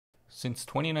Since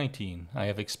 2019, I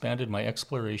have expanded my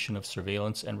exploration of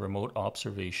surveillance and remote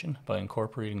observation by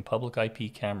incorporating public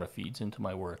IP camera feeds into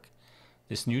my work.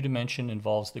 This new dimension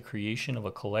involves the creation of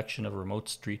a collection of remote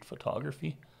street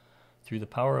photography. Through the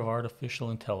power of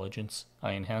artificial intelligence,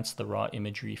 I enhance the raw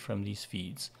imagery from these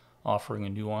feeds, offering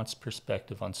a nuanced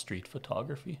perspective on street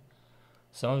photography.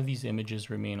 Some of these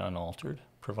images remain unaltered,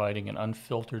 providing an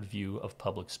unfiltered view of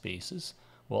public spaces,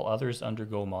 while others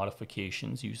undergo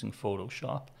modifications using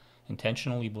Photoshop,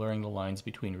 intentionally blurring the lines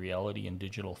between reality and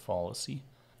digital fallacy.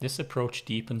 This approach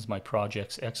deepens my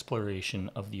project's exploration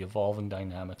of the evolving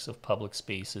dynamics of public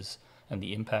spaces and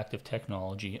the impact of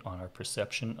technology on our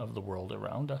perception of the world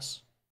around us.